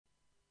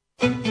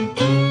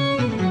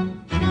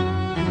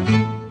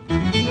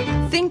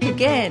Think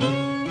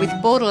Again with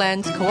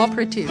Borderlands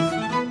Cooperative.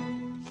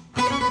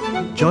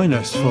 Join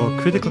us for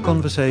critical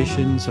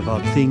conversations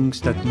about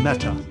things that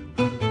matter.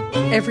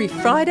 Every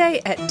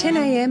Friday at 10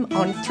 a.m.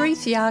 on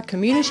 3CR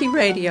Community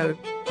Radio,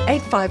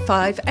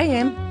 855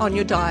 AM on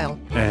your dial.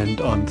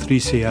 And on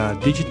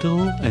 3CR Digital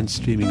and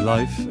streaming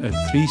live at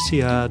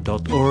 3cr.org.au.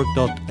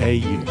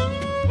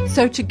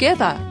 So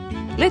together,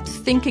 let's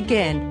think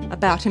again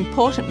about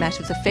important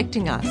matters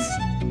affecting us,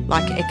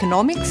 like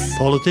economics,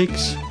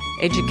 Politics,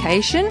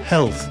 education,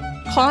 health,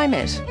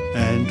 climate,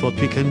 and what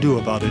we can do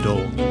about it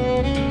all.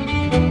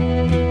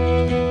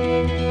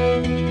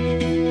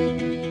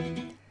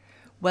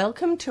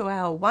 Welcome to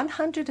our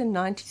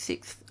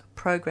 196th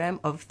program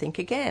of Think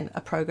Again,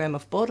 a program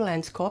of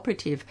Borderlands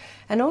Cooperative,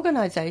 an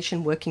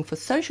organisation working for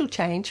social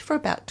change for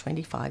about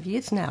 25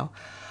 years now.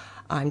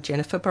 I'm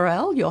Jennifer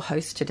Burrell, your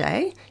host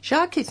today.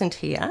 Jacques isn't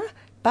here,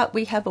 but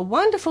we have a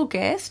wonderful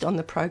guest on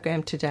the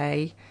program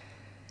today,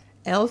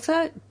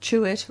 Elsa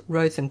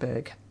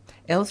Tuet-Rosenberg.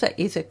 Elsa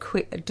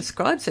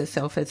describes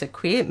herself as a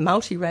queer,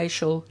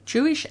 multiracial,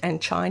 Jewish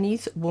and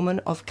Chinese woman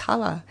of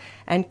colour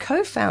and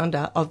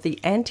co-founder of the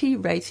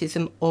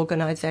anti-racism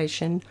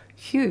organisation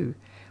Hue,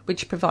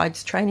 which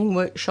provides training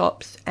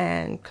workshops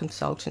and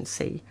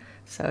consultancy.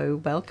 So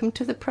welcome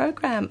to the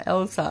program,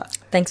 Elsa.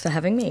 Thanks for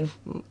having me.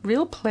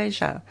 Real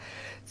pleasure.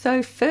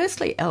 So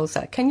firstly,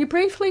 Elsa, can you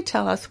briefly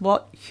tell us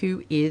what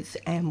Hue is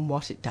and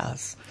what it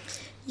does?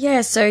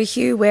 Yeah, so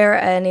Hue, we're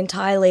an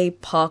entirely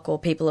POC or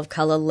people of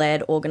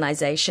colour-led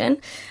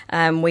organisation.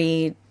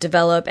 We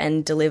develop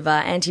and deliver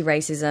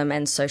anti-racism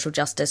and social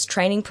justice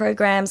training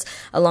programs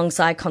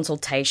alongside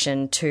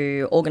consultation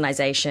to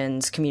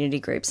organisations, community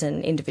groups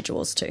and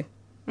individuals too.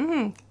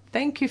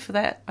 Thank you for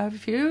that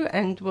overview,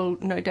 and we'll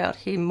no doubt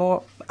hear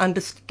more,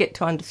 get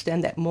to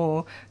understand that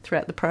more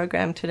throughout the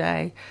program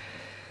today.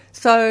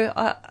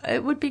 So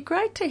it would be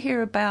great to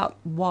hear about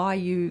why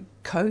you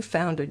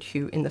co-founded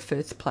Hue in the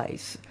first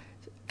place.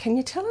 Can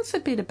you tell us a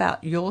bit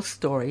about your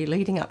story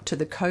leading up to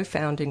the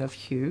co-founding of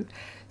Hue,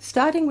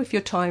 starting with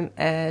your time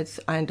as,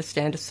 I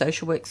understand, a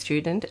social work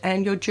student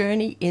and your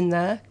journey in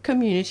the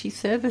community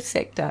service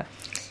sector?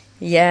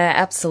 Yeah,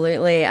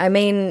 absolutely. I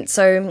mean,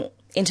 so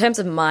in terms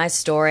of my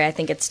story, I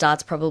think it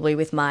starts probably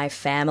with my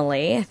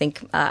family. I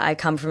think I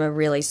come from a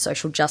really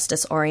social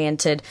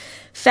justice-oriented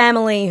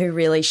family who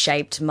really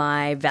shaped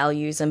my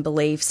values and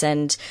beliefs,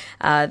 and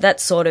that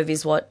sort of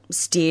is what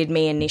steered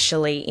me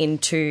initially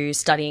into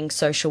studying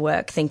social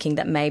work, thinking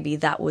that maybe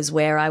that was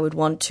where I would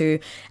want to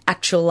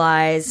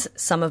actualize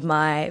some of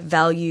my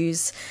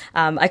values.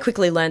 I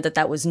quickly learned that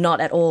that was not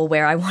at all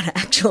where I want to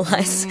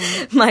actualize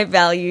my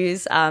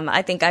values.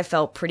 I think I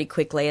felt pretty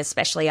quickly,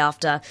 especially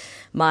after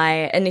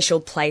my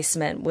initial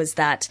placement, was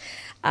that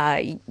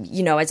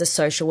as a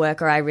social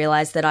worker, I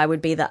realized that I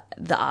would be the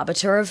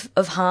arbiter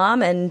of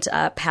harm and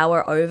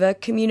power over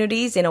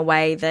communities in a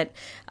way that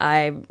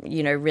I,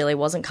 really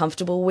wasn't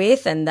comfortable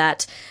with, and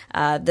that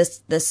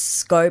the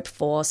scope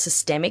for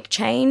systemic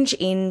change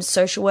in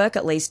social work,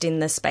 at least in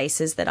the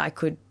spaces that I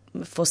could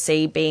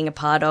foresee being a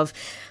part of,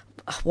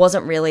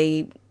 wasn't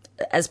really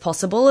as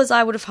possible as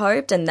I would have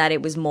hoped, and that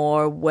it was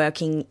more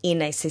working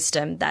in a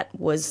system that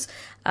was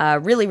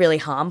really, really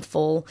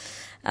harmful.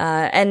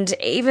 And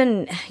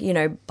even,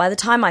 by the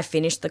time I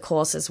finished the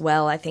course as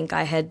well, I think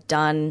I had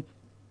done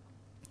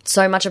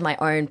so much of my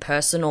own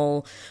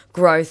personal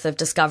growth of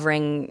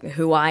discovering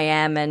who I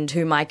am and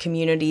who my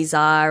communities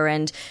are,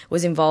 and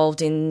was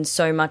involved in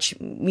so much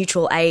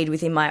mutual aid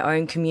within my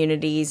own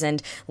communities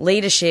and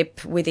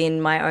leadership within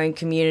my own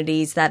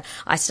communities, that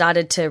I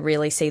started to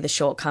really see the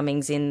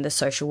shortcomings in the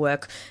social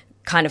work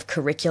kind of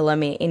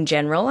curriculum in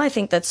general. I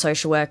think that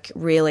social work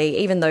really,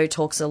 even though it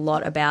talks a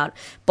lot about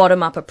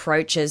bottom-up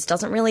approaches,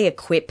 doesn't really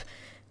equip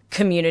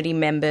community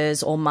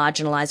members or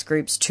marginalized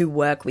groups to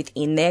work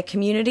within their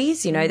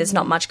communities. There's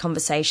not much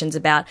conversations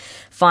about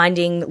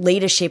finding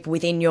leadership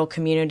within your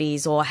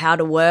communities, or how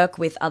to work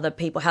with other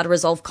people, how to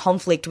resolve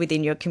conflict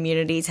within your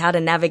communities, how to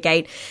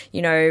navigate,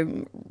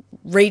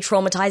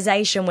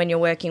 re-traumatization when you're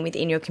working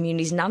within your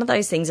communities. None of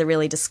those things are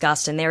really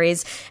discussed, and there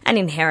is an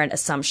inherent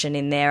assumption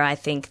in there, I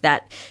think,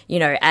 that,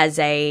 as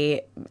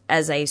a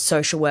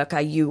social worker,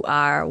 you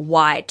are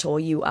white,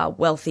 or you are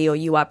wealthy, or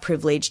you are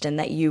privileged, and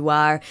that you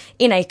are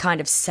in a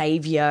kind of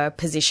savior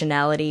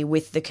positionality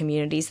with the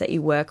communities that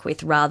you work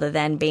with, rather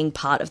than being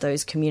part of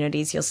those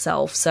communities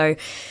yourself. So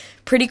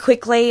pretty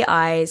quickly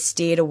I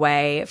steered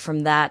away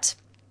from that,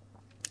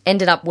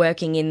 ended up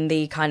working in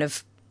the kind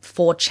of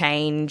for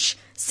change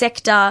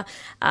sector,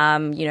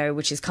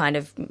 which is kind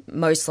of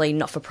mostly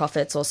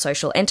not-for-profits or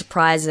social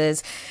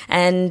enterprises.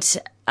 And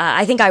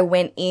I think I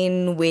went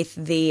in with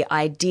the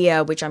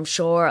idea, which I'm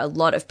sure a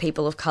lot of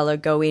people of colour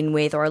go in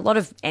with, or a lot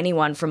of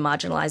anyone from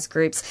marginalised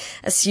groups,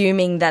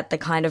 assuming that the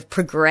kind of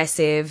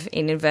progressive,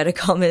 in inverted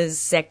commas,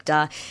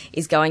 sector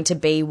is going to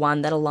be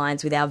one that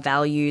aligns with our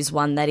values,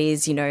 one that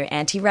is,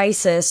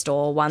 anti-racist,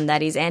 or one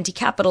that is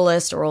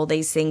anti-capitalist, or all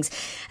these things.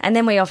 And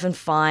then we often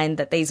find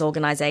that these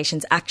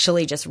organisations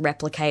actually just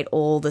replicate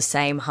all the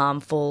same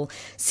harmful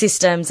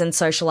systems and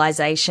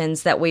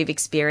socialisations that we've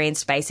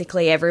experienced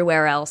basically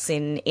everywhere else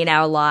in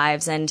our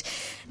lives, and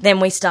then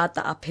we start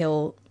the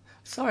uphill.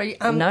 Sorry,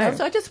 No.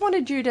 Elsa, I just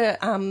wanted you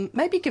to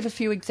maybe give a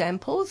few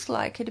examples.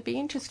 Like, it'd be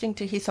interesting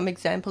to hear some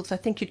examples. I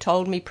think you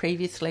told me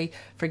previously,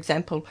 for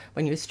example,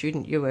 when you were a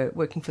student, you were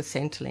working for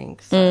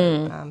Centrelink.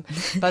 So,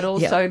 but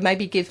also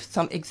maybe give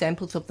some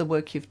examples of the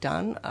work you've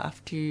done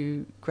after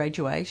you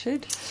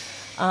graduated.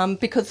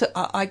 Because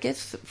I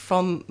guess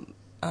from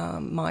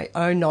my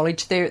own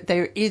knowledge,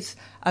 there is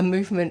a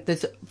movement.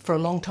 For a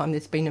long time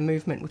there's been a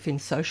movement within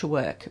social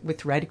work,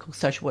 with radical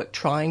social work,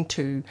 trying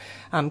to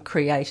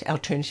create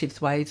alternative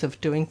ways of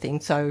doing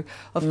things. So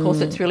of course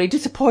it's really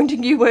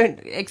disappointing you weren't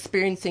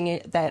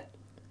experiencing that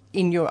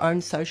in your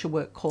own social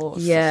work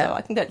course. Yeah. So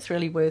I think that's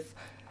really worth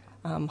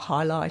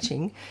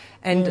highlighting.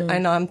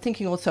 And I'm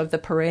thinking also of the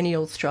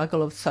perennial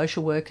struggle of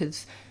social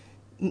workers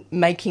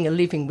making a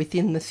living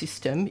within the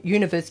system,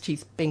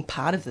 universities being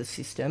part of the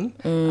system,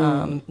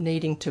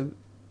 needing to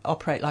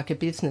operate like a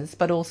business,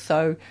 but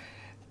also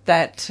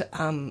that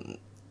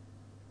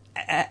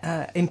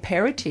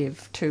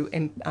imperative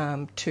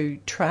to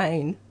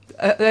train,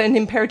 an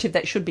imperative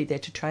that should be there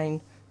to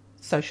train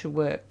social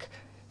work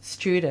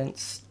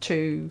students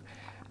to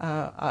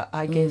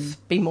I guess,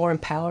 be more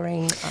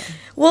empowering?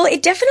 Well,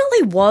 it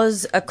definitely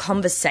was a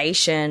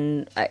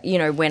conversation,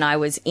 when I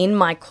was in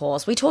my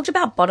course. We talked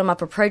about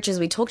bottom-up approaches.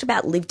 We talked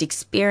about lived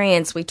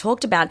experience. We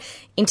talked about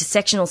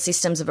intersectional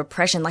systems of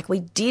oppression. Like, we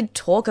did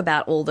talk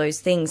about all those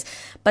things.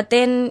 But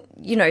then,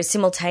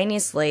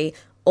 simultaneously,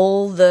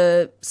 all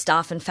the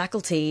staff and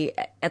faculty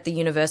at the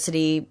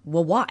university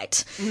were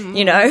white,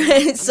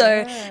 So,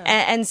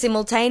 and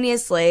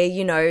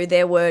simultaneously,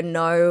 there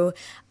were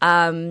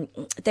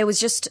there was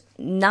just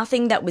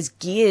nothing that was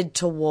geared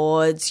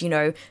towards,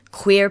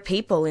 queer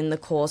people in the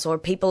course or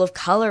people of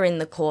colour in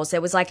the course.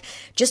 There was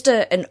just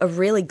a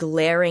really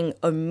glaring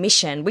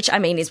omission, which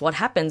is what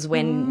happens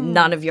when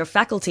none of your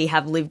faculty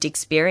have lived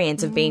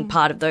experience of being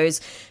part of those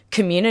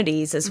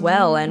communities as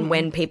well. And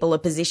when people are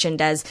positioned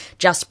as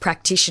just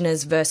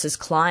practitioners versus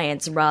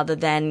clients, rather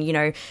than,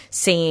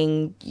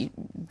 seeing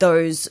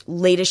those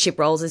leadership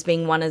roles as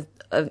being one of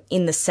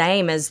in the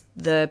same as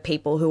the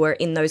people who are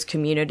in those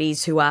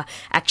communities who are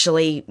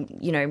actually,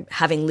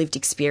 having lived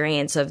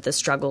experience of the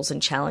struggles and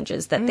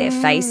challenges that they're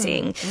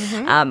facing.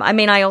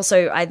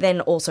 I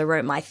then also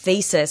wrote my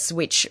thesis,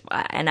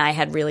 and I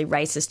had really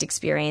racist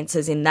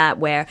experiences in that,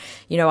 where,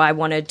 I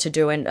wanted to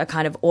do a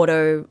kind of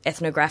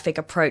auto-ethnographic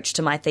approach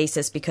to my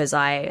thesis, because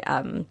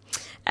I,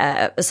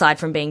 aside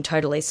from being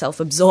totally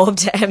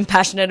self-absorbed and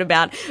passionate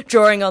about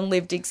drawing on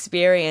lived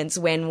experience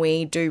when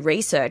we do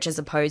research, as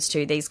opposed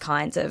to these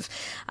kinds of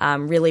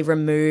really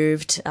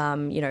removed,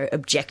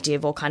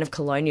 objective or kind of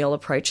colonial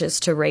approaches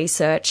to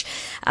research,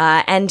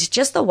 and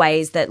just the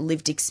ways that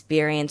lived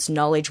experience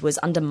knowledge was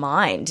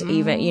undermined,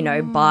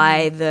 even,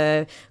 by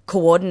the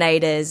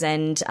coordinators,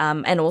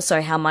 and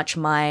also how much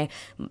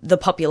the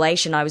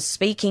population I was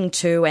speaking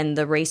to and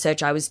the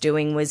research I was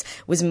doing was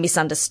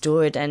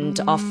misunderstood and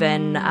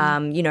often,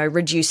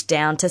 reduced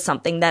down to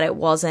something that it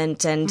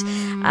wasn't, and,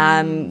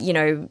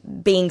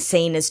 being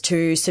seen as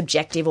too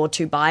subjective or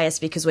too biased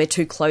because we're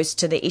too close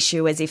to the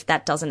issue, as if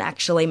that doesn't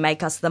actually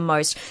make us the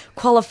most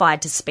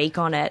qualified to speak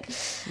on it.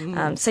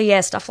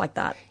 Stuff like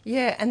that.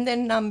 Yeah, and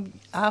then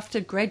after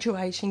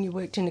graduating, you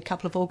worked in a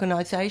couple of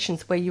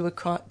organisations where you were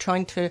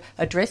trying to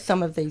address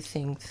some of these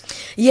things.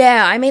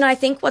 Yeah, I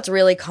think what's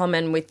really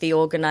common with the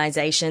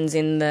organisations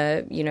in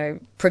the,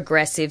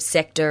 progressive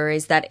sector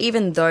is that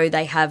even though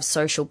they have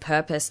social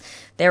purpose,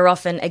 they're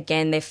often,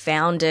 again, they're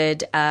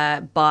founded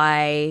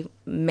by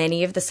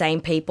many of the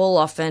same people,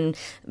 often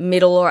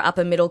middle or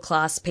upper middle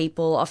class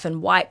people,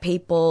 often white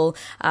people,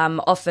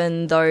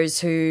 often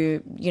those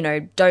who,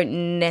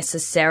 don't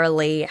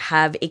necessarily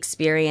have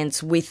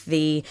experience with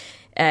the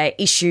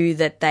issue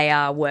that they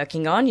are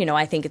working on.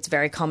 I think it's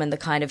very common, the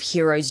kind of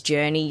hero's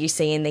journey you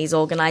see in these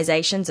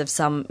organisations of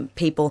some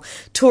people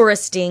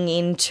touristing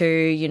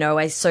into,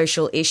 a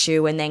social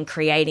issue and then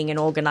creating an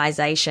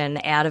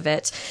organisation out of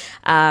it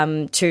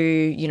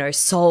to,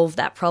 solve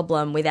that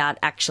problem without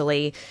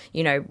actually,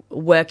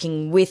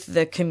 working with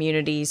the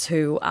communities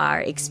who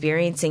are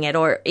experiencing it,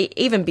 or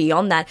even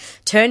beyond that,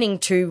 turning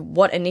to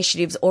what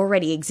initiatives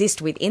already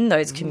exist within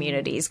those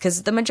communities.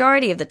 Because the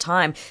majority of the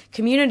time,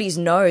 communities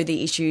know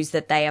the issues that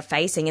that they are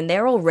facing, and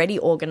they're already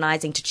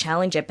organising to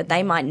challenge it, but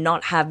they might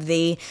not have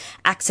the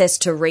access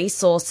to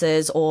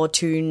resources or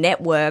to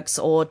networks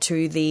or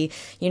to the,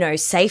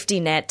 safety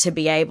net to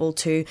be able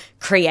to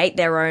create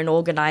their own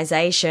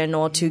organisation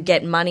or to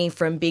get money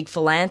from big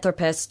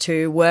philanthropists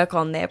to work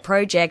on their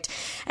project.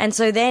 And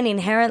so then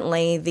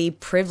inherently the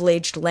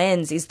privileged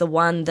lens is the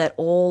one that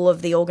all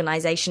of the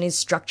organisation is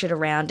structured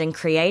around and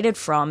created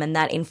from, and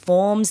that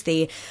informs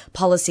the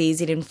policies,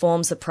 it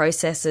informs the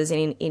processes,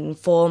 it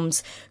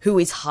informs who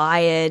is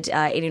hired,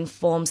 it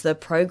informs the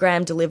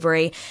program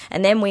delivery,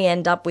 and then we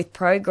end up with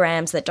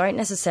programs that don't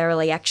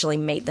necessarily actually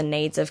meet the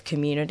needs of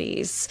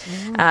communities.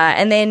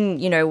 And then,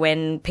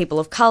 when people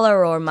of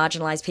colour or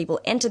marginalised people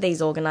enter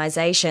these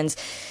organisations,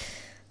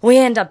 we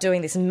end up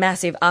doing this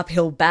massive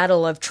uphill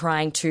battle of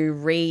trying to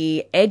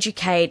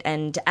re-educate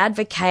and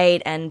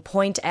advocate and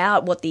point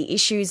out what the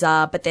issues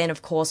are. But then,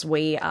 of course,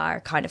 we are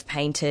kind of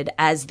painted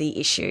as the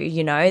issue,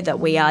 that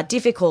we are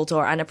difficult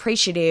or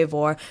unappreciative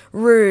or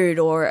rude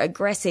or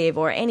aggressive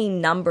or any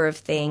number of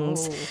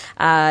things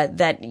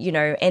that,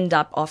 end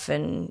up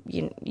often,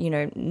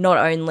 not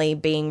only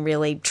being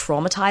really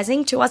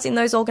traumatizing to us in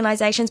those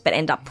organizations, but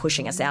end up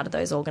pushing us out of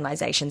those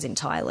organizations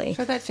entirely.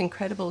 So that's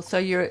incredible. So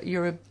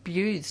you're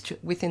abused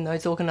within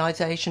those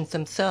organisations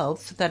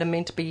themselves that are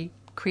meant to be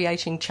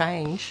creating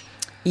change.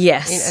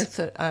 Yes.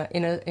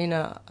 In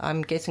a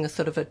I'm guessing a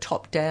sort of a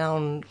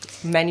top-down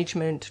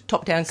management,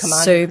 top-down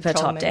command super and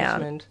control top-down.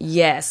 Management.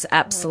 Yes,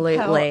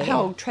 absolutely.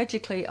 How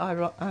tragically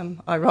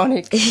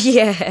ironic.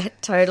 Yeah,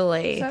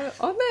 totally. So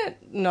on that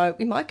note,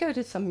 we might go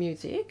to some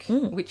music,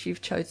 which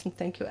you've chosen.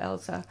 Thank you,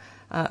 Elsa.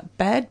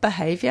 Bad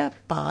Behaviour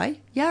by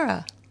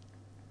Yara.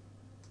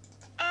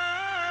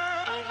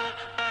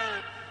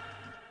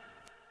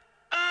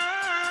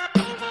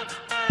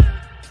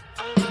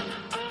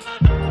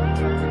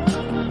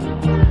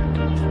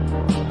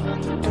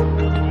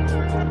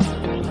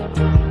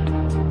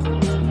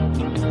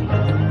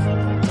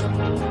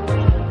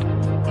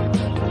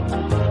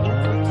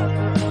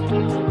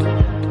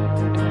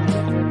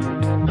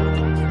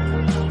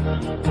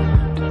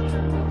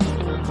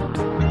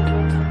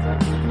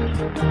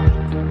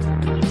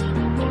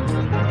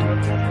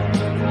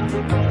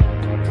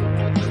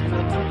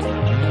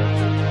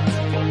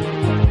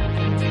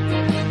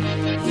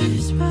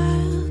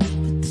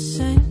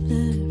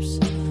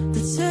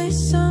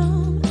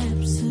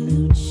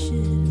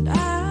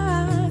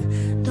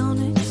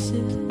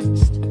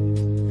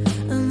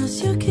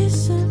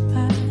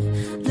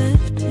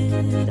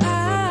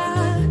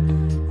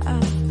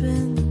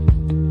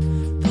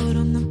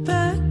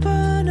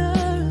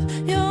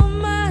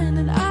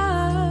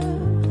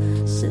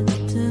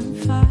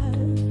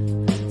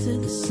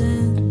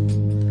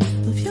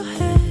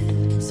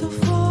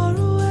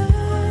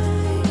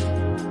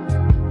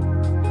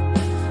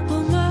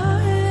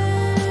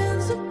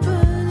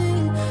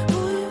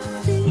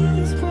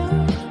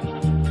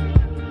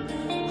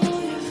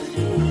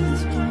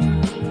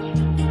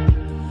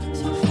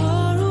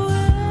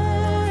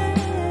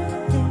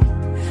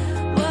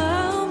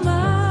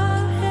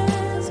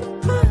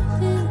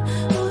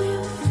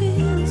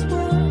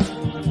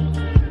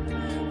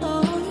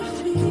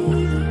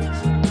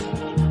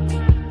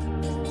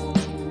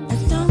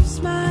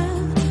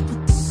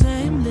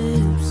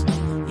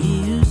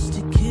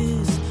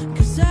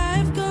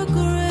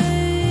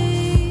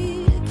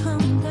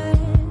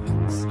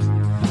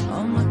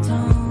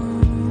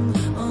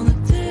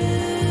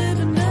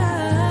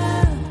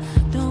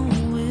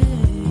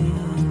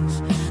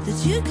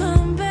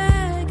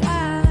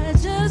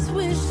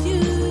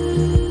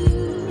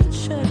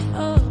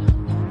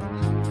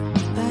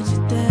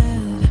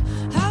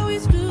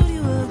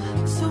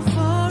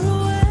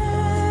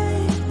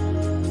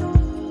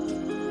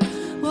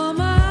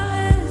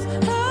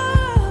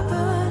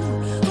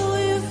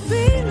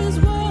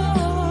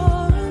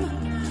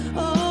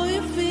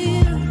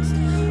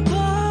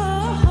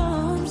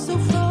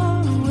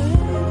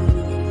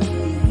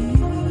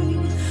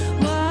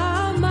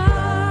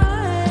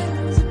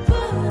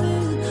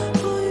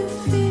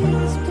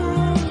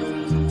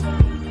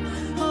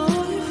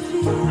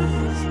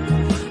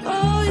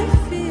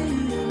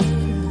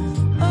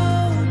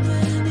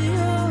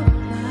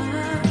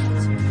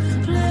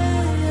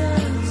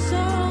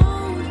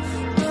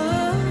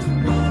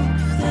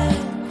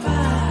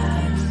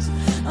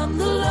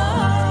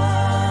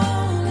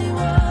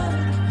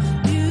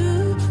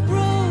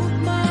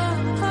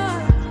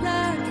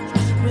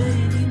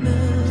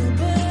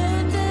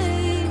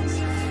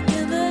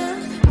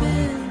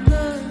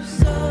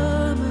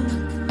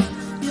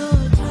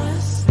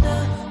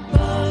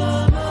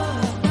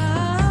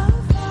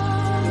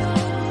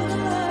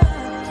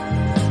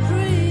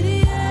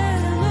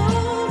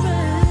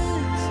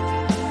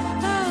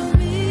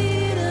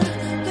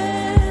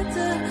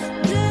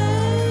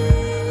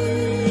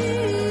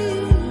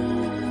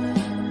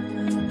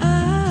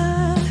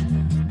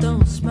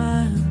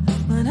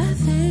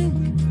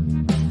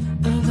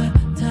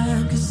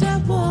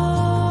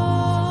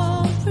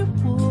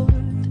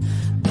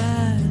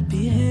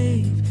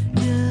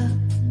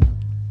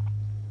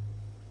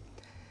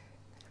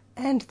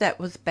 that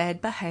was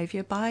Bad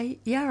Behaviour by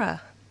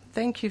Yara.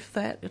 Thank you for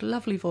that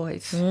lovely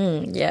voice.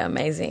 Yeah,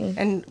 amazing.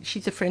 And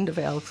she's a friend of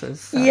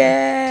Elsa's. So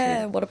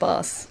Yeah, what a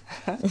boss.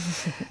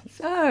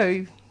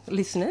 So,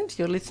 listeners,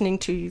 you're listening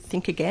to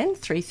Think Again,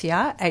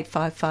 3CR,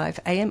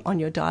 855 AM on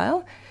your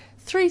dial,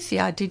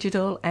 3CR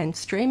digital and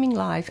streaming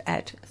live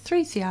at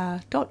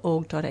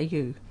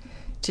 3cr.org.au.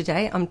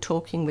 Today I'm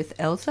talking with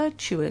Elsa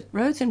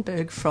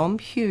Tuet-Rosenberg from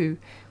Hue,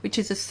 which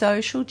is a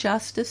social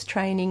justice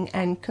training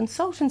and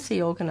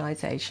consultancy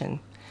organisation.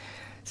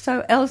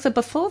 So, Elsa,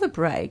 before the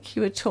break,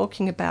 you were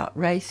talking about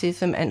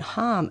racism and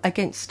harm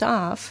against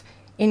staff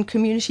in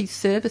community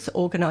service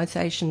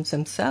organisations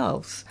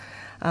themselves.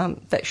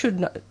 That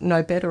should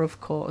know better,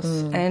 of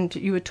course. And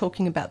you were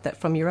talking about that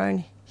from your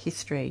own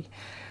history.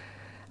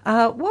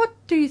 What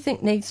do you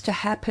think needs to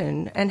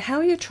happen, and how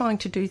are you trying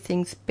to do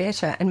things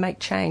better and make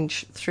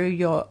change through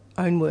your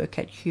own work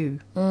at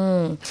Hue?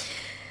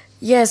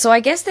 Yeah, so I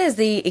guess there's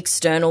the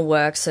external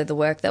work, so the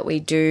work that we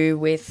do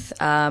with,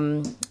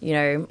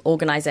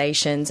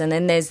 organisations, and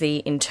then there's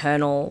the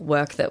internal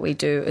work that we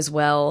do as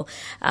well.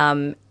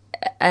 And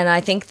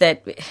I think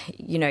that,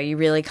 you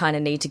really kind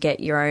of need to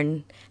get your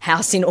own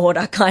house in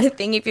order kind of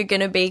thing if you're going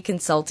to be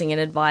consulting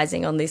and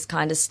advising on this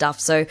kind of stuff.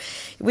 So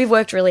we've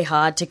worked really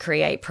hard to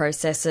create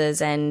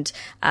processes and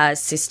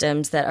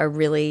systems that are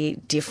really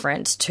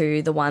different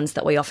to the ones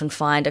that we often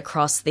find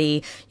across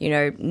the,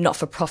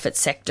 not-for-profit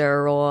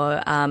sector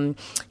or,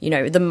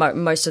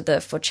 most of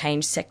the for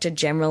change sector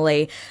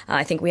generally.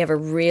 I think we have a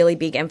really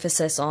big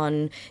emphasis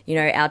on,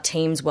 our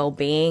team's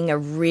well-being, a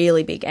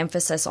really big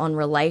emphasis on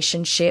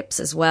relationships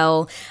as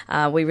well.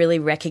 We really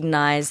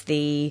recognise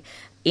the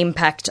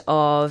impact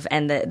of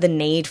and the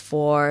need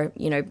for,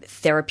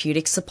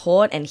 therapeutic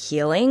support and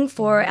healing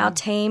for our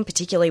team,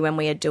 particularly when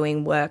we are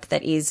doing work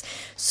that is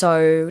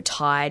so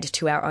tied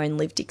to our own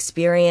lived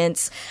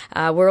experience.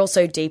 We're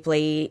also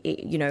deeply,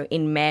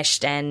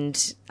 enmeshed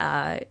and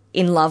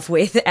in love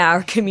with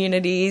our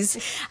communities.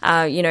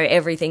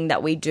 Everything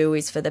that we do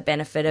is for the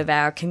benefit of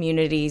our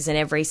communities, and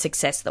every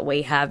success that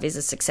we have is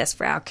a success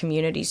for our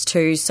communities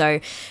too. So,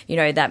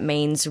 that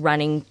means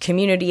running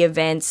community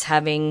events,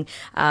 having,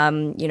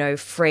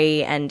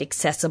 free and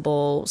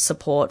accessible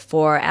support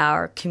for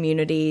our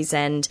communities,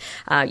 and,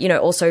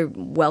 also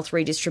wealth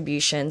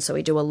redistribution. So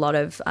we do a lot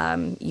of,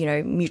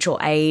 mutual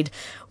aid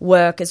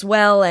work as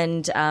well,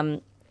 and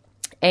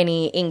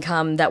any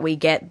income that we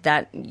get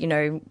that,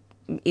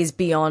 is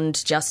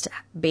beyond just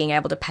being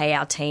able to pay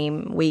our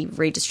team, we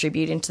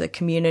redistribute into the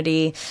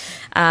community.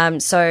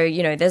 So,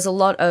 there's a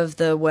lot of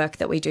the work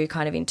that we do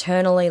kind of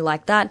internally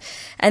like that.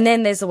 And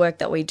then there's the work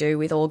that we do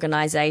with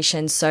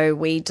organisations. So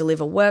we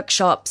deliver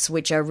workshops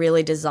which are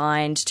really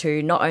designed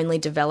to not only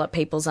develop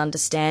people's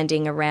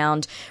understanding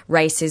around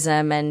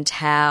racism and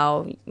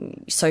how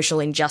social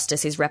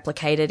injustice is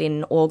replicated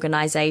in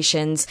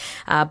organisations,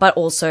 but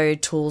also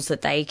tools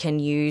that they can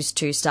use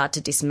to start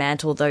to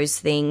dismantle those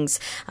things,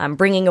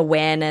 bringing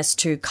awareness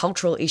to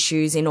cultural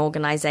issues in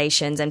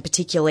organisations, and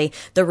particularly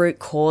the root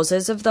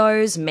causes of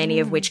those, many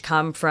of which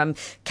come from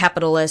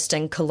capitalist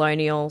and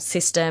colonial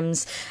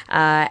systems,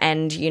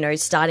 and,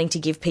 starting to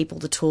give people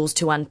the tools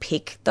to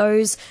unpick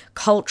those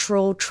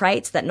cultural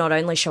traits that not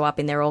only show up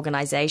in their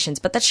organisations,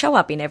 but that show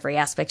up in every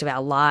aspect of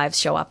our lives,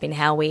 show up in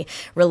how we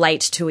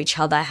relate to each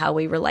other, how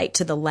we relate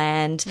to the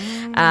land,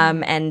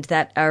 and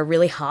that are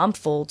really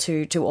harmful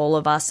to all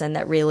of us, and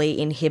that really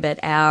inhibit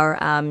our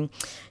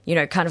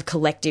kind of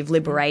collective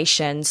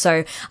liberation.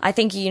 So I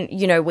think,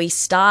 we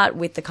start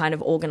with the kind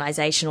of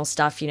organizational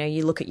stuff.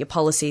 You look at your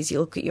policies, you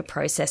look at your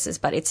processes,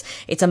 but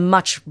it's a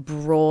much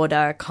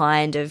broader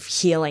kind of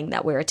healing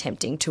that we're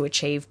attempting to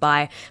achieve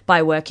by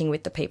working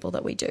with the people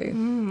that we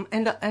do.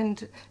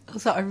 And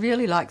also I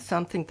really like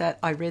something that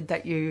I read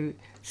that you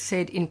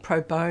said in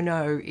Pro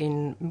Bono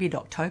in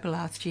mid-October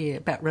last year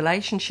about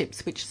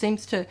relationships, which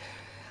seems to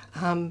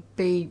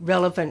be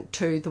relevant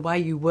to the way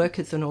you work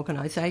as an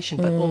organisation,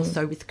 but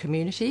also with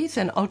communities.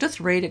 And I'll just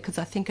read it because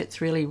I think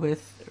it's really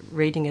worth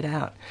reading it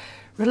out.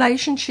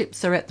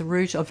 Relationships are at the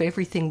root of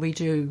everything we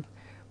do.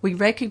 We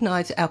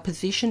recognise our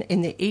position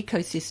in the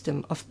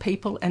ecosystem of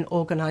people and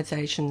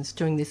organisations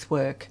doing this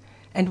work,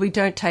 and we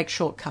don't take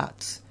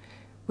shortcuts.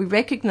 We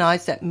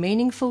recognise that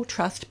meaningful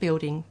trust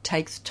building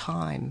takes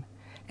time,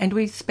 and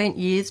we've spent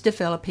years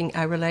developing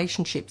our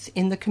relationships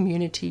in the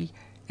community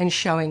and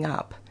showing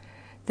up.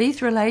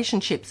 These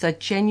relationships are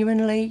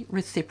genuinely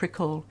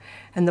reciprocal,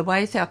 and the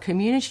ways our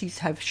communities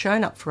have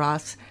shown up for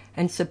us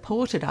and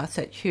supported us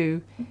at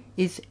Hue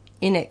is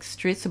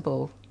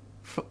inextricable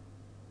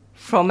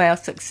from our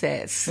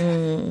success.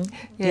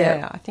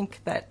 I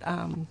think that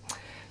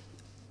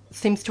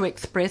seems to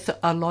express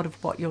a lot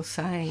of what you're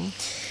saying.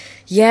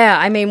 Yeah,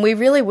 I mean, we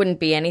really wouldn't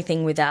be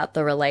anything without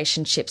the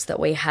relationships that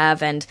we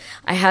have. And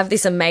I have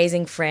this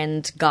amazing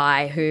friend,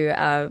 Guy, who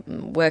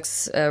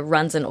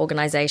runs an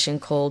organisation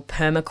called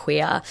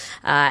Permaqueer,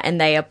 and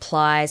they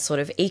apply sort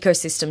of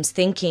ecosystems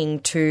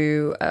thinking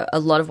to a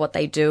lot of what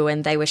they do.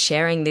 And they were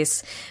sharing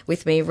this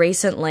with me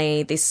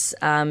recently, this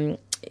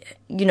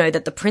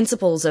that the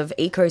principles of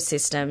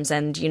ecosystems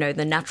and,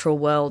 the natural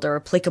world are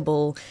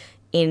applicable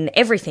in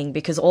everything,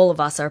 because all of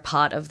us are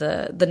part of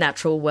the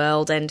natural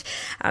world. And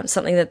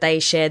something that they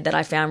shared that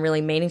I found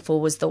really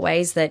meaningful was the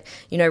ways that,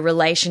 you know,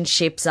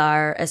 relationships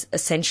are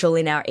essential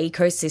in our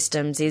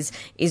ecosystems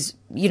is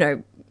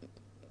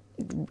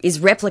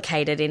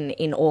replicated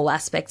in all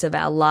aspects of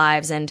our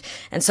lives. And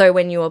so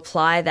when you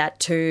apply that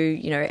to,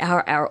 you know,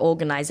 our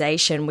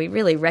organization, we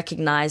really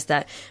recognize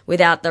that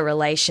without the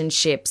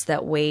relationships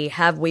that we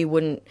have, we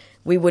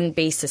wouldn't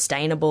be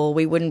sustainable.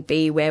 We wouldn't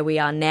be where we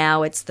are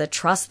now. It's the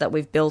trust that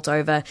we've built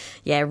over,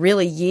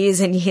 really years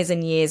and years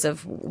and years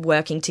of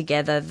working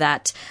together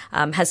that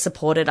has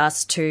supported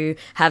us to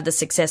have the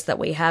success that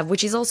we have,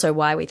 which is also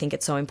why we think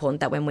it's so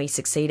important that when we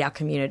succeed, our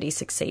community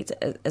succeeds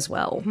as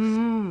well.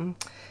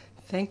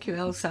 Thank you,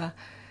 Elsa.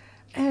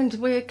 And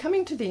we're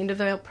coming to the end of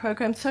our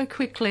program so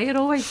quickly.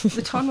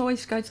 The time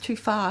always goes too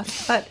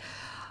fast. But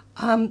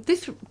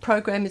this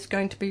program is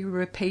going to be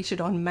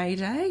repeated on May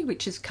Day,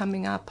 which is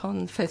coming up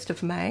on 1st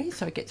of May.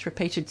 So it gets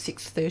repeated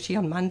 6:30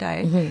 on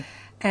Monday.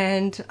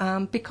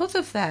 And because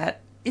of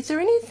that, is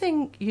there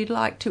anything you'd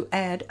like to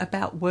add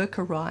about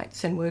worker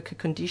rights and worker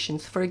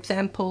conditions? For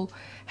example,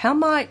 how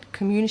might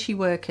community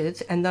workers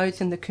and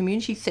those in the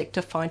community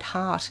sector find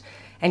heart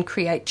and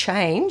create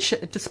change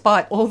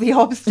despite all the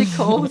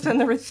obstacles and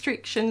the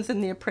restrictions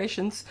and the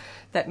oppressions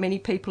that many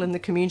people in the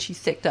community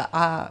sector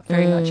are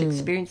very much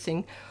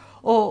experiencing?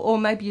 Or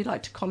maybe you'd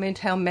like to comment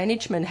how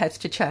management has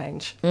to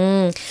change.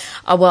 Well,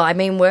 I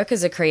mean,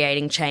 workers are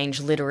creating change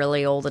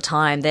literally all the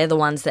time. They're the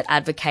ones that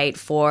advocate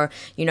for,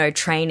 you know,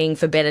 training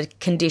for better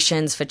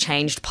conditions, for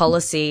changed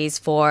policies,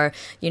 for,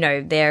 you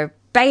know, their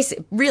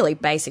really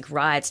basic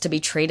rights to be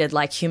treated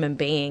like human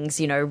beings,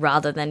 you know,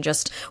 rather than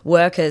just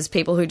workers,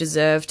 people who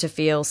deserve to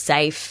feel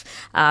safe,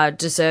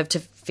 deserve to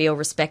feel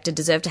respected,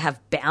 deserve to have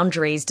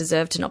boundaries,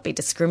 deserve to not be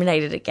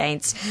discriminated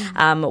against.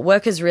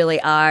 Workers really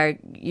are,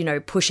 you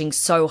know, pushing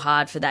so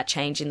hard for that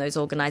change in those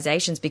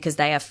organisations because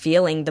they are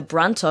feeling the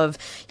brunt of,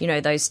 you know,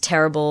 those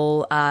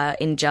terrible,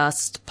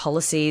 unjust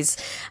policies.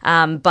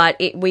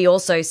 But we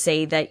also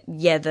see that,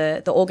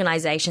 the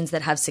organisations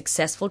that have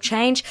successful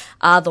change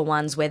are the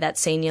ones where that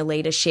senior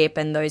leadership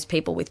and those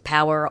people with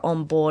power are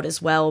on board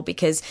as well,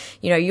 because,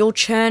 you know, you'll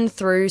churn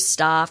through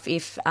staff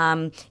if,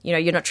 you know,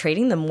 you're not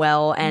treating them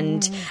well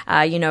and,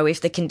 you know,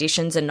 if the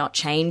conditions are not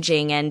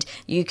changing, and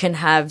you can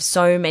have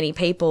so many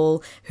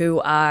people who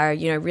are,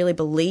 you know, really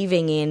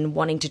believing in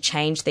wanting to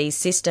change these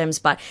systems,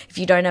 but if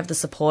you don't have the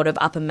support of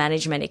upper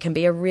management, it can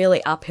be a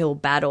really uphill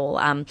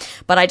battle.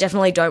 But I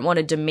definitely don't want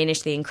to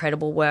diminish the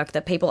incredible work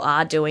that people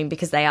are doing,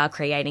 because they are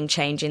creating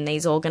change in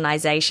these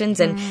organisations.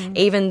 And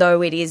even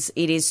though it is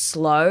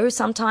slow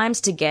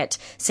sometimes to get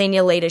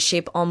senior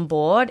leadership on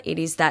board, it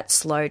is that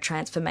slow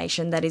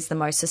transformation that is the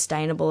most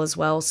sustainable as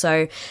well.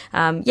 So,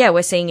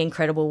 we're seeing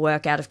incredible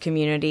work out of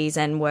communities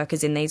and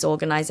workers in these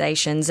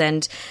organisations.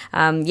 And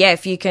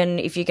if you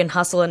can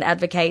hustle and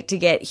advocate to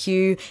get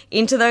Hue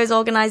into those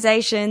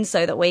organisations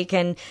so that we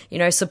can, you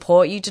know,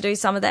 support you to do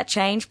some of that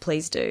change,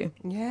 please do.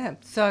 Yeah.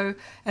 So,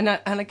 and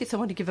I guess I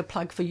want to give a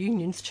plug for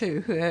unions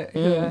too, who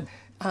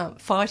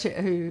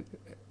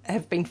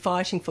have been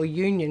fighting for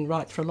union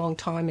rights for a long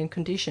time in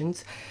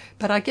conditions.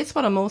 But I guess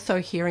what I'm also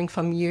hearing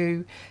from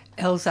you,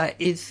 Elsa,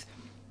 is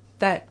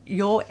that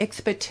your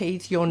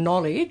expertise, your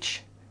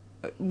knowledge,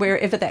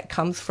 wherever that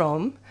comes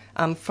from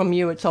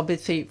you, it's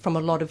obviously from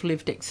a lot of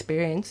lived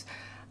experience,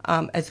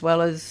 as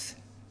well as,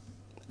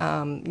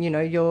 you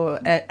know, your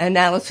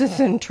analysis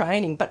and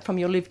training, but from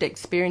your lived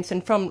experience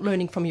and from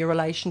learning from your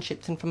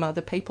relationships and from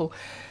other people.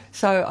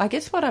 So I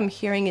guess what I'm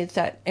hearing is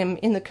that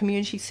in the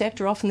community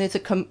sector, often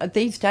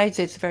these days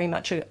there's very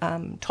much a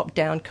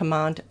top-down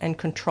command and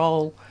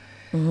control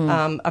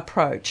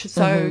approach.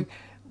 So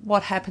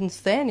what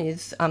happens then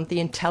is the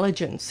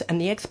intelligence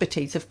and the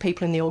expertise of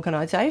people in the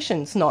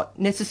organisations not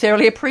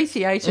necessarily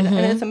appreciated, and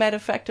as a matter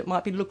of fact, it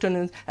might be looked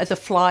on as a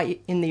fly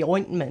in the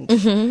ointment.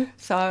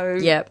 So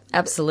yeah,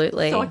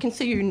 absolutely. So I can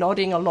see you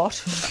nodding a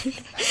lot.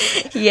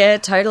 Yeah,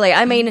 totally.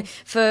 I mean,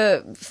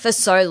 for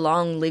so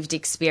long, lived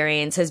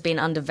experience has been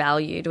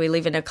undervalued. We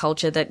live in a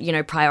culture that, you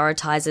know,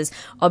 prioritises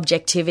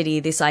objectivity,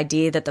 this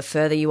idea that the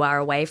further you are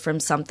away from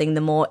something, the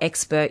more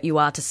expert you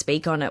are to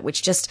speak on it,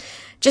 which just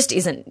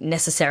isn't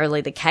necessarily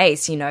the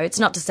case. You know, it's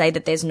not to say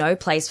that there's no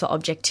place for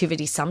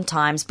objectivity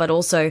sometimes, but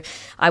also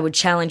I would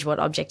challenge what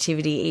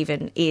objectivity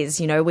even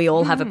is. You know, we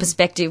all have a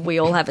perspective, we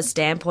all have a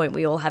standpoint,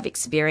 we all have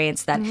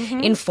experience that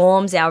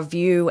informs our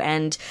view.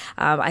 And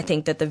I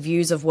think that the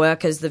views of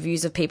workers, the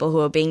views of people who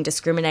are being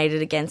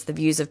discriminated against, the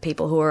views of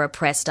people who are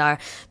oppressed are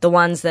the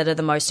ones that are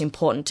the most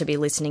important to be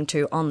listening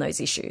to on those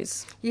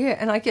issues. Yeah,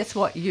 and I guess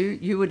what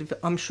you would have,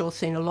 I'm sure,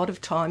 seen a lot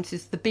of times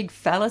is the big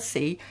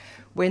fallacy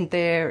when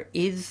there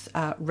is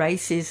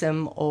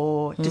racism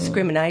or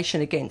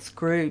discrimination against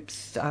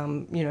groups,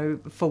 you know,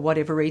 for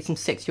whatever reason,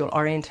 sexual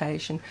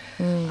orientation,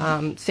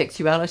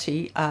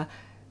 sexuality,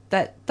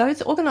 that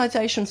those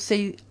organisations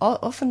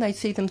often they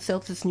see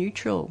themselves as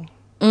neutral.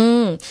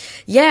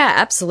 Yeah,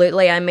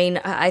 absolutely. I mean,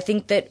 I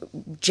think that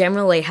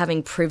generally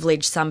having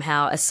privilege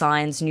somehow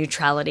assigns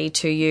neutrality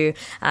to you,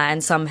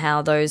 and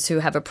somehow those who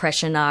have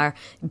oppression are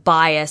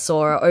biased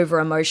or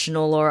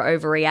over-emotional or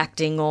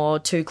overreacting or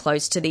too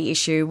close to the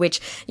issue,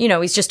 which,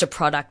 is just a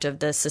product of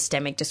the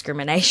systemic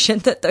discrimination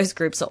that those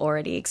groups are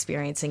already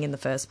experiencing in the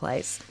first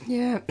place.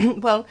 Yeah,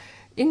 well,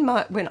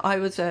 when I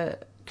was a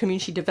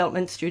community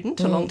development student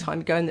a long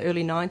time ago in the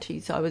early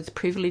 90s, I was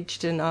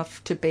privileged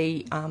enough to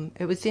be,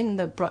 it was in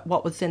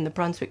what was then the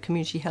Brunswick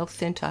Community Health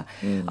Centre.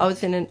 I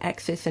was in an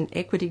access and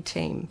equity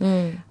team,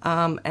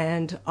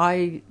 and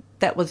I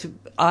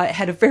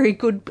had a very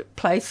good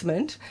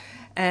placement,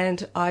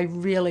 and I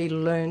really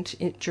learnt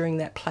during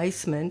that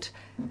placement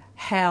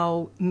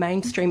how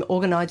mainstream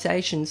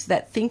organisations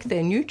that think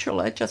they're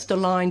neutral are just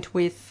aligned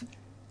with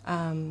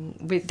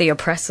the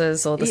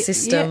oppressors or the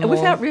system. Yeah,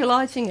 without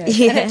realising it.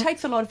 Yeah. And it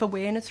takes a lot of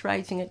awareness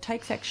raising. It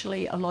takes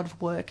actually a lot of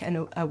work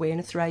and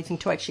awareness raising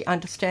to actually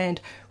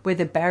understand where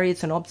the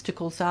barriers and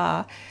obstacles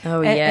are.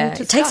 Oh, yeah.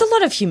 It takes a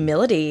lot of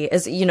humility.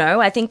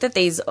 I think that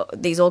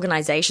these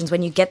organisations,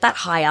 when you get that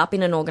high up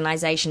in an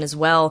organisation as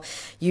well,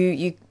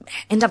 you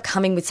end up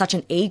coming with such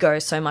an ego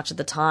so much of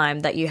the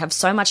time that you have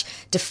so much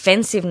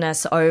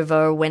defensiveness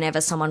over whenever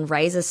someone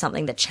raises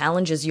something that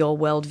challenges your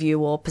worldview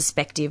or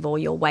perspective or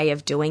your way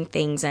of doing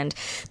things. And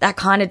that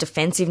kind of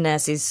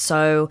defensiveness is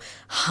so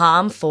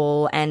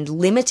harmful and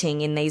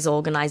limiting in these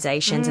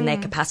organisations and their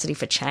capacity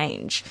for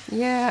change.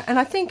 Yeah, and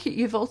I think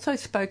you've also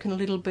spoken a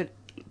little bit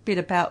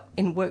about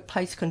in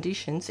workplace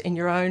conditions in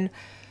your own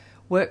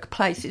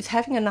workplace is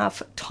having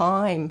enough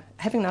time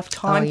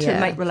to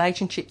make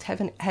relationships,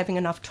 having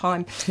enough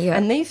time. Yeah.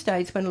 And these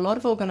days, when a lot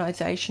of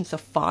organisations are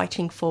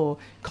fighting for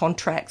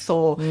contracts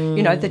or,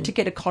 that to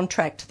get a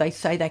contract, they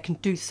say they can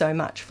do so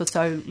much for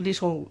so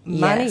little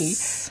money,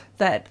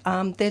 that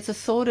there's a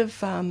sort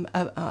of,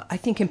 I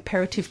think,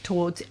 imperative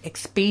towards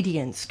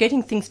expedience,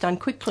 getting things done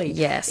quickly.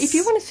 Yes. If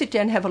you want to sit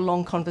down and have a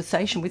long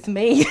conversation with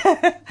me,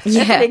 as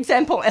an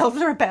example,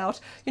 Elsa, about,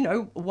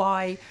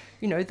 why...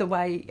 the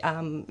way,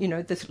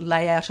 this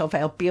layout of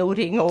our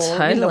building or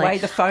the way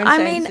the phone I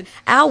mean,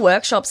 our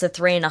workshops are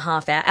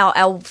 3.5 hours.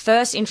 Our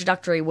first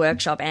introductory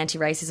workshop,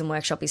 anti-racism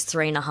workshop, is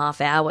 3.5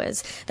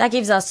 hours. That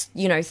gives us,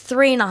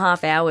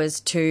 3.5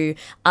 hours to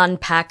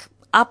unpack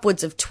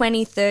upwards of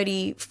 20,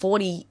 30,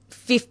 40,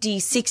 50,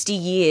 60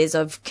 years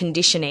of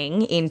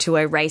conditioning into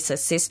a racist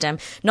system,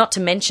 not to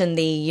mention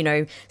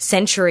the,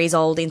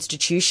 centuries-old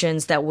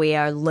institutions that we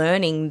are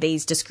learning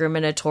these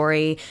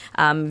discriminatory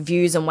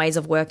views and ways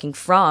of working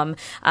from.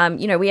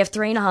 We have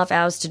 3.5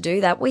 hours to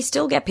do that. We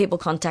still get people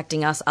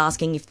contacting us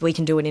asking if we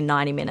can do it in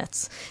 90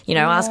 minutes,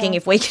 asking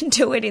if we can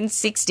do it in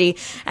 60.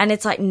 And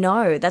it's like,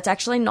 no, that's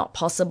actually not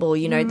possible.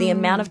 The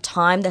amount of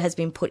time that has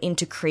been put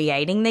into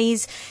creating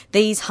these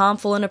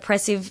harmful and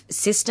oppressive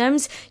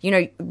systems,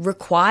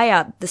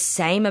 require the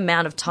same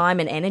amount of time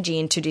and energy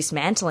into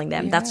dismantling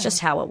them. Yeah. That's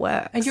just how it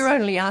works. And you're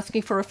only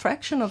asking for a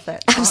fraction of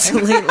that time.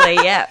 Absolutely,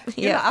 yeah.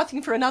 You're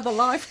asking for another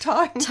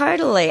lifetime.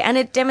 Totally. And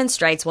it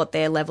demonstrates what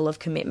their level of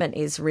commitment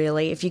is,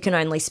 really. If you can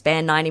only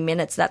spare 90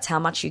 minutes, that's how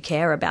much you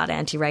care about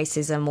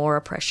anti-racism or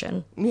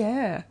oppression.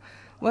 Yeah.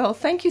 Well,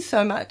 thank you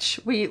so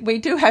much. We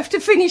do have to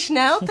finish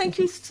now. Thank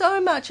you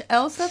so much,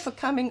 Elsa, for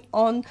coming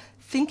on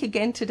Think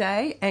Again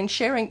today and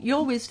sharing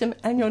your wisdom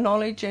and your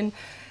knowledge and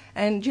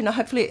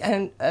hopefully,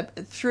 and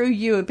through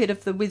you, a bit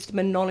of the wisdom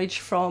and knowledge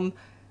from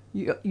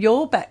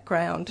your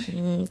background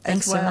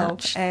thanks as well, so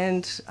much.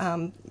 And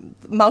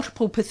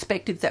multiple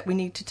perspectives that we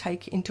need to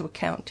take into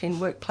account in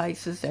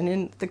workplaces and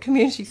in the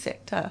community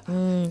sector.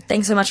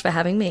 Thanks so much for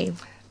having me.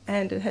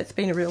 And it has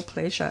been a real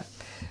pleasure.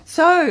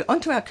 So, on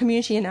to our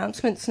community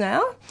announcements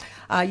now.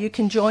 You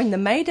can join the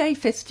May Day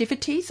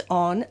festivities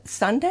on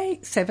Sunday,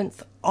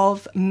 7th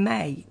of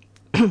May.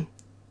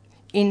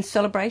 In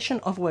celebration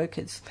of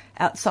workers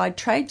outside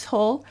Trades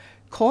Hall,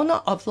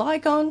 corner of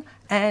Lygon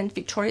and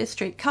Victoria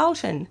Street,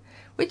 Carlton,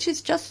 which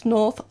is just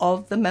north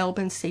of the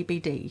Melbourne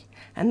CBD,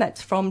 and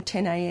that's from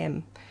 10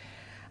 a.m.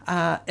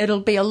 It'll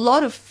be a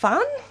lot of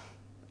fun.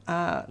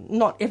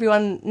 Not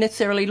everyone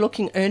necessarily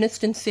looking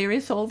earnest and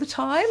serious all the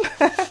time.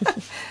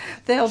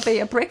 There'll be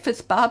a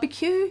breakfast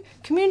barbecue,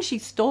 community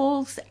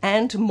stalls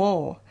and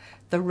more.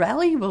 The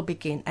rally will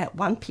begin at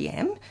 1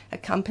 p.m,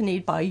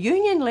 accompanied by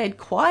union-led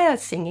choir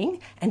singing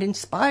and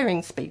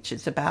inspiring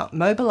speeches about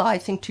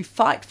mobilising to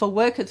fight for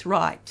workers'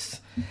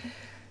 rights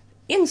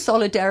in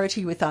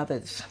solidarity with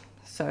others.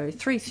 So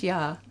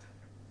 3CR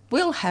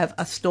will have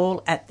a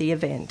stall at the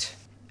event.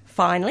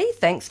 Finally,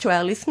 thanks to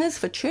our listeners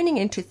for tuning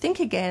in to Think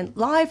Again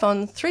live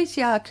on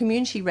 3CR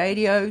Community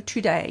Radio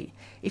today.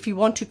 If you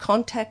want to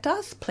contact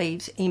us,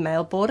 please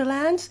email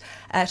Borderlands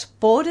at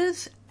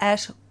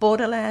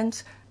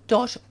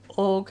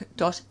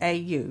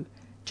borders@borderlands.org.au.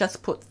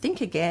 Just put Think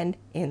Again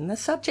in the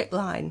subject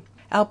line.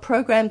 Our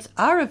programs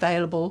are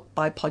available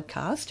by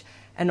podcast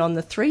and on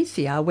the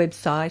 3CR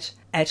website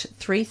at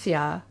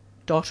 3cr.org.au.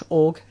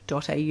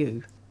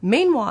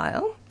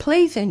 Meanwhile,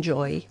 please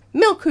enjoy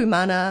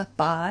Milkumana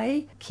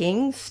by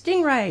King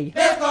Stingray.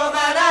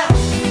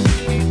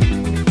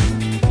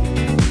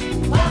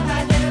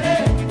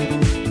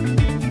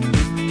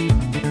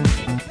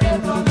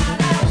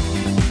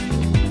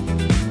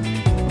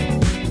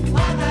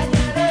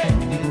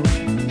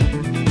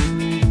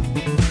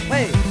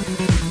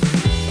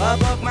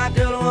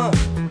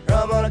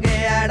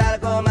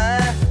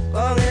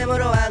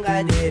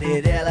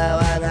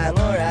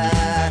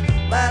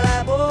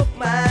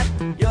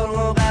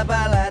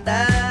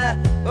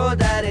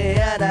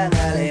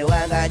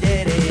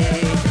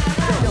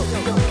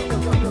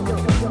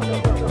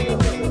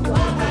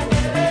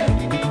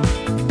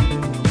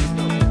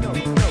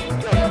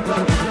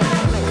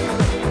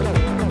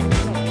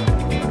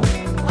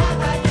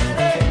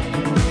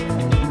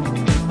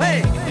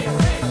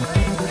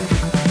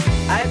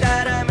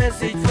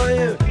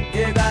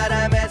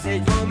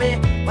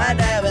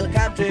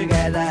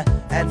 together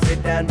and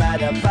sit down by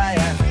the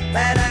fire.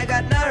 Man, I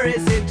got no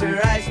reason to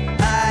rise,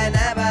 I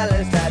never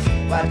lose touch.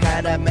 What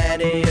kind of man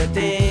do you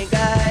think I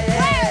am?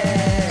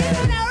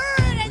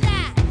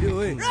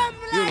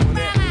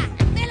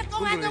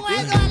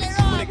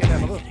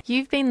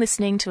 You've been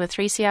listening to a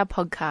 3CR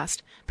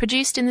podcast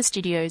produced in the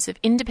studios of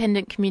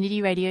independent community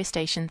radio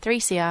station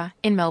 3CR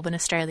in Melbourne,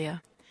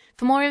 Australia.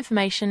 For more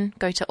information,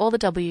 go to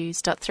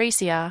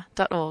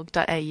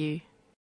allthews.3cr.org.au.